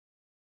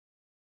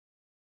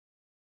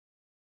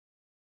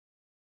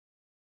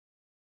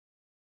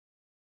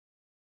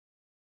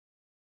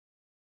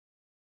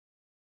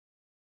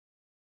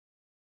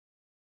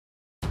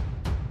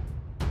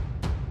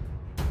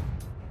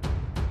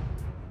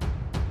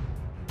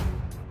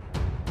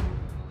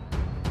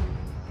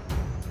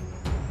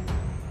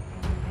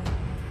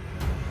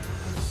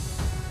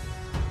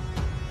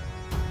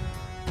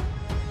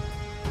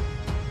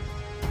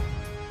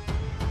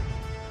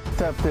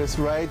picked up this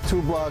ride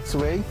 2 blocks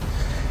away,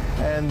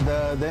 and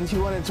then she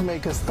wanted to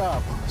make a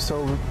stop.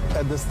 So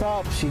at the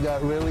stop, she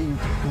got really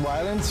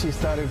violent. She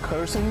started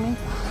cursing me,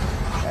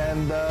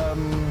 and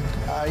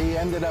I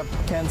ended up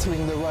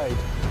canceling the ride.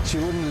 She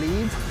wouldn't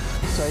leave.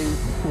 So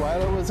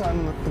while I was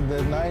on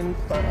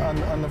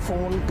the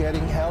phone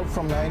getting help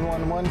from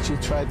 911, she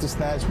tried to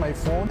snatch my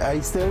phone. I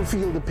still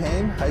feel the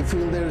pain. I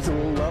feel there's a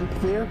little lump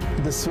there.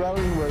 The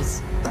swelling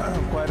was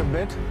quite a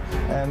bit,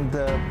 and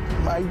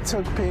I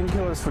took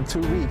painkillers for 2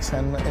 weeks,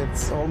 and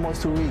it's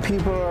almost 2 weeks.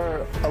 People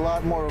are a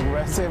lot more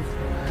aggressive,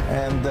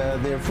 and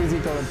their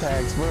physical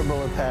attacks,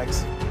 verbal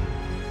attacks.